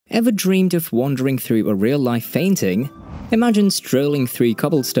Ever dreamed of wandering through a real-life painting? Imagine strolling through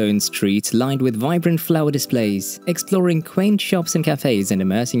cobblestone streets lined with vibrant flower displays, exploring quaint shops and cafes and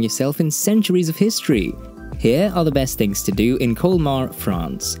immersing yourself in centuries of history. Here are the best things to do in Colmar,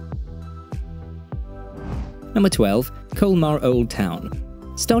 France. Number 12. Colmar Old Town.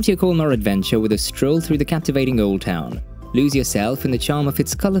 Start your Colmar adventure with a stroll through the captivating Old Town. Lose yourself in the charm of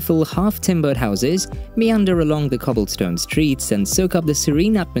its colorful, half-timbered houses, meander along the cobblestone streets, and soak up the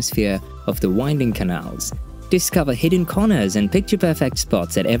serene atmosphere of the winding canals. Discover hidden corners and picture-perfect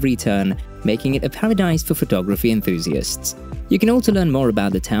spots at every turn, making it a paradise for photography enthusiasts. You can also learn more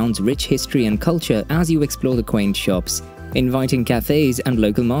about the town's rich history and culture as you explore the quaint shops, inviting cafes and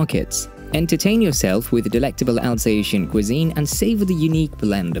local markets. Entertain yourself with delectable Alsatian cuisine and savor the unique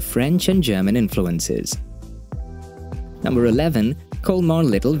blend of French and German influences. Number 11. Colmar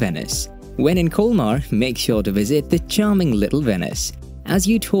Little Venice. When in Colmar, make sure to visit the charming Little Venice. As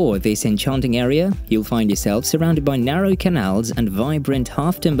you tour this enchanting area, you'll find yourself surrounded by narrow canals and vibrant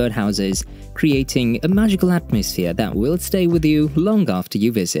half-timbered houses, creating a magical atmosphere that will stay with you long after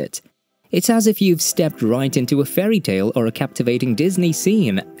you visit. It's as if you've stepped right into a fairy tale or a captivating Disney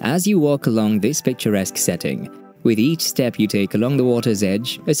scene as you walk along this picturesque setting. With each step you take along the water's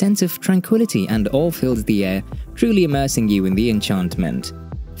edge, a sense of tranquility and awe fills the air, truly immersing you in the enchantment.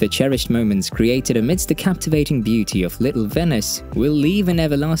 The cherished moments created amidst the captivating beauty of Little Venice will leave an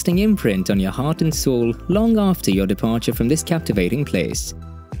everlasting imprint on your heart and soul long after your departure from this captivating place.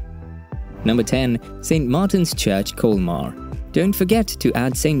 Number 10. St. Martin's Church, Colmar. Don't forget to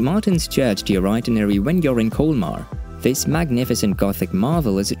add St. Martin's Church to your itinerary when you're in Colmar. This magnificent Gothic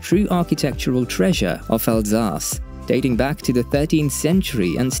marvel is a true architectural treasure of Alsace. Dating back to the 13th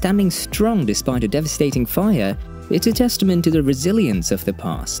century and standing strong despite a devastating fire, it's a testament to the resilience of the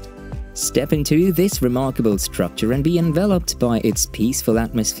past. Step into this remarkable structure and be enveloped by its peaceful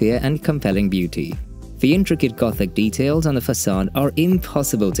atmosphere and compelling beauty. The intricate Gothic details on the facade are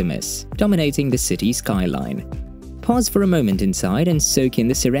impossible to miss, dominating the city skyline. Pause for a moment inside and soak in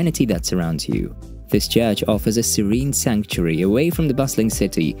the serenity that surrounds you. This church offers a serene sanctuary away from the bustling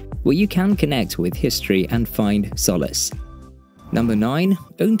city, where you can connect with history and find solace. Number 9.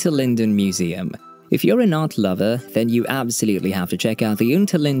 Unterlinden Museum. If you're an art lover, then you absolutely have to check out the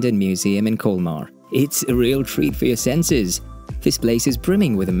Unterlinden Museum in Colmar. It's a real treat for your senses. This place is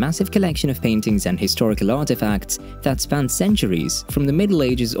brimming with a massive collection of paintings and historical artifacts that span centuries, from the Middle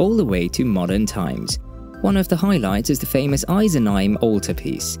Ages all the way to modern times. One of the highlights is the famous Isenheim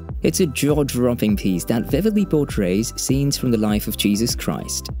Altarpiece. It's a jaw-dropping piece that vividly portrays scenes from the life of Jesus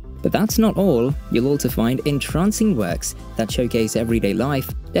Christ. But that's not all. You'll also find entrancing works that showcase everyday life,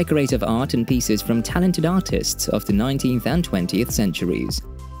 decorative art and pieces from talented artists of the 19th and 20th centuries.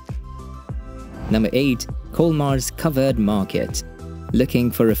 Number 8. Colmar's Covered Market.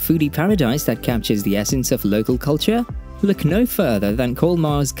 Looking for a foodie paradise that captures the essence of local culture? Look no further than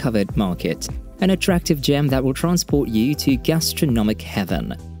Colmar's Covered Market, an attractive gem that will transport you to gastronomic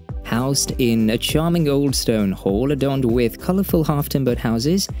heaven. Housed in a charming old stone hall adorned with colorful half-timbered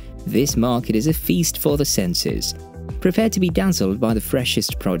houses, this market is a feast for the senses. Prepare to be dazzled by the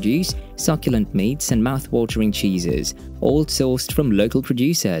freshest produce, succulent meats and mouth-watering cheeses, all sourced from local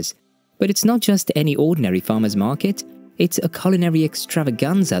producers. But it's not just any ordinary farmer's market, it's a culinary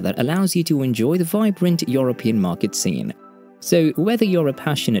extravaganza that allows you to enjoy the vibrant European market scene. So whether you're a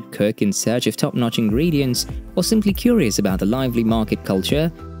passionate cook in search of top-notch ingredients or simply curious about the lively market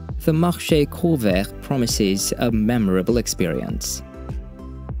culture, the Marché Couvert promises a memorable experience.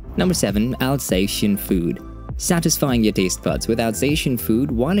 Number 7. Alsatian Food. Satisfying your taste buds with Alsatian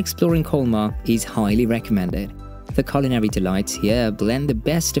food while exploring Colmar is highly recommended. The culinary delights here blend the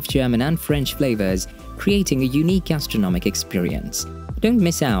best of German and French flavors, creating a unique gastronomic experience. Don't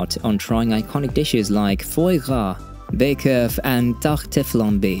miss out on trying iconic dishes like foie gras, bécoeuf and tarte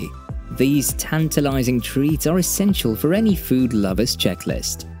flambée. These tantalizing treats are essential for any food lover's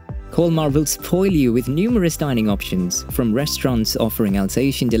checklist. Colmar will spoil you with numerous dining options, from restaurants offering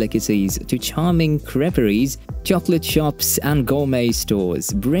Alsatian delicacies to charming creperies, chocolate shops and gourmet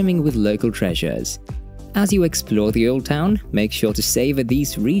stores brimming with local treasures. As you explore the Old Town, make sure to savor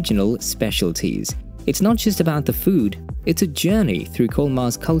these regional specialties. It's not just about the food, it's a journey through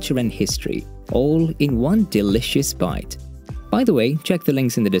Colmar's culture and history, all in one delicious bite. By the way, check the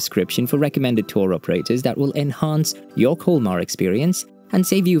links in the description for recommended tour operators that will enhance your Colmar experience and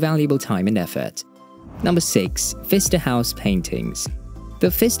save you valuable time and effort. Number 6. Pfister House Paintings.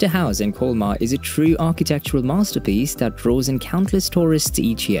 The Pfister House in Colmar is a true architectural masterpiece that draws in countless tourists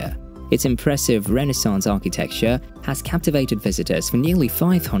each year. Its impressive Renaissance architecture has captivated visitors for nearly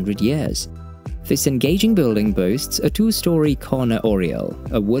 500 years. This engaging building boasts a two-story corner oriel,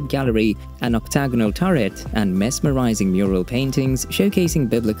 a wood gallery, an octagonal turret, and mesmerizing mural paintings showcasing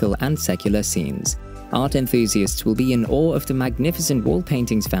biblical and secular scenes. Art enthusiasts will be in awe of the magnificent wall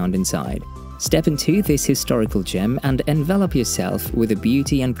paintings found inside. Step into this historical gem and envelop yourself with the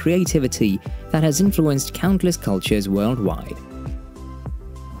beauty and creativity that has influenced countless cultures worldwide.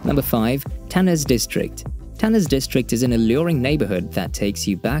 Number 5. Tanner's District. Tanner's District is an alluring neighborhood that takes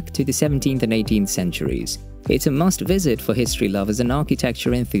you back to the 17th and 18th centuries. It's a must-visit for history lovers and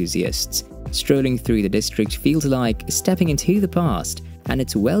architecture enthusiasts. Strolling through the district feels like stepping into the past, and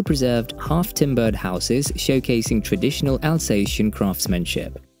its well-preserved, half-timbered houses showcasing traditional Alsatian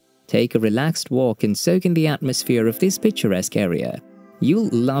craftsmanship. Take a relaxed walk and soak in the atmosphere of this picturesque area. You'll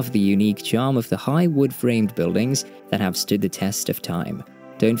love the unique charm of the high wood-framed buildings that have stood the test of time.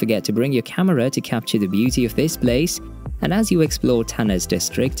 Don't forget to bring your camera to capture the beauty of this place, and as you explore Tanner's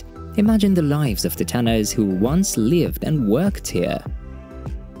District, imagine the lives of the tanners who once lived and worked here.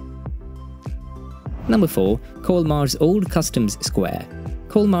 Number 4. Colmar's Old Customs Square.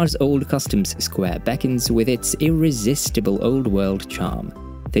 Colmar's Old Customs Square beckons with its irresistible old-world charm.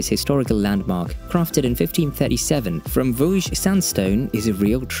 This historical landmark, crafted in 1537 from Vosges sandstone, is a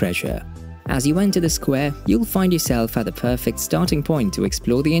real treasure. As you enter the square, you'll find yourself at the perfect starting point to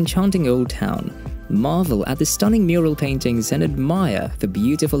explore the enchanting old town. Marvel at the stunning mural paintings and admire the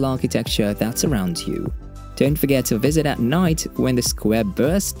beautiful architecture that surrounds you. Don't forget to visit at night when the square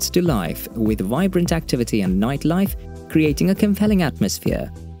bursts to life with vibrant activity and nightlife, creating a compelling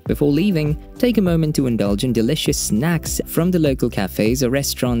atmosphere. Before leaving, take a moment to indulge in delicious snacks from the local cafes or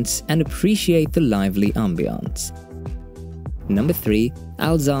restaurants and appreciate the lively ambiance. Number 3.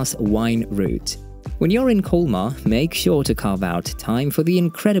 Alsace Wine Route. When you're in Colmar, make sure to carve out time for the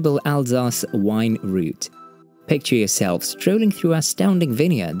incredible Alsace Wine Route. Picture yourself strolling through astounding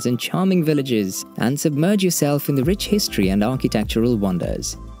vineyards and charming villages, and submerge yourself in the rich history and architectural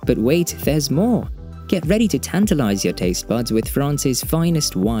wonders. But wait, there's more! Get ready to tantalize your taste buds with France's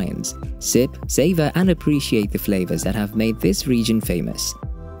finest wines. Sip, savor, and appreciate the flavors that have made this region famous.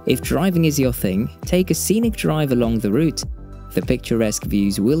 If driving is your thing, take a scenic drive along the route. The picturesque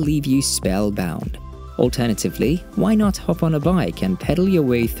views will leave you spellbound. Alternatively, why not hop on a bike and pedal your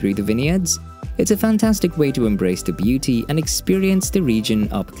way through the vineyards? It's a fantastic way to embrace the beauty and experience the region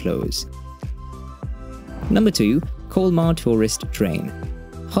up close. Number 2. Colmar Tourist Train.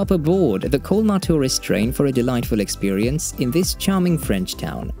 Hop aboard the Colmar Tourist Train for a delightful experience in this charming French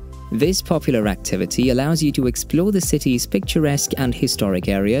town. This popular activity allows you to explore the city's picturesque and historic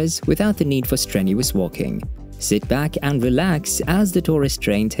areas without the need for strenuous walking. Sit back and relax as the tourist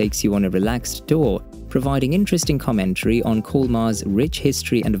train takes you on a relaxed tour, providing interesting commentary on Colmar's rich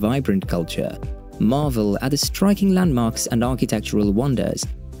history and vibrant culture. Marvel at the striking landmarks and architectural wonders,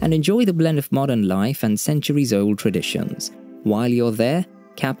 and enjoy the blend of modern life and centuries-old traditions. While you're there,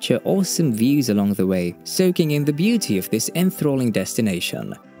 capture awesome views along the way, soaking in the beauty of this enthralling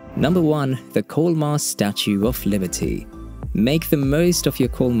destination. Number 1. The Colmar Statue of Liberty. Make the most of your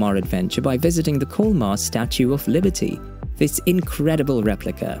Colmar adventure by visiting the Colmar Statue of Liberty. This incredible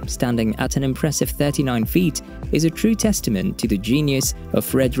replica, standing at an impressive 39 feet, is a true testament to the genius of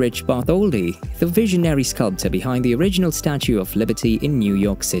Friedrich Bartholdy, the visionary sculptor behind the original Statue of Liberty in New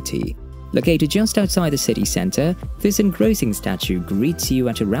York City. Located just outside the city center, this engrossing statue greets you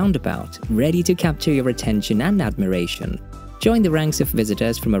at a roundabout, ready to capture your attention and admiration. Join the ranks of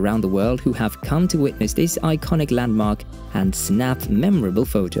visitors from around the world who have come to witness this iconic landmark and snap memorable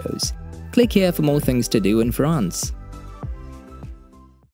photos. Click here for more things to do in France.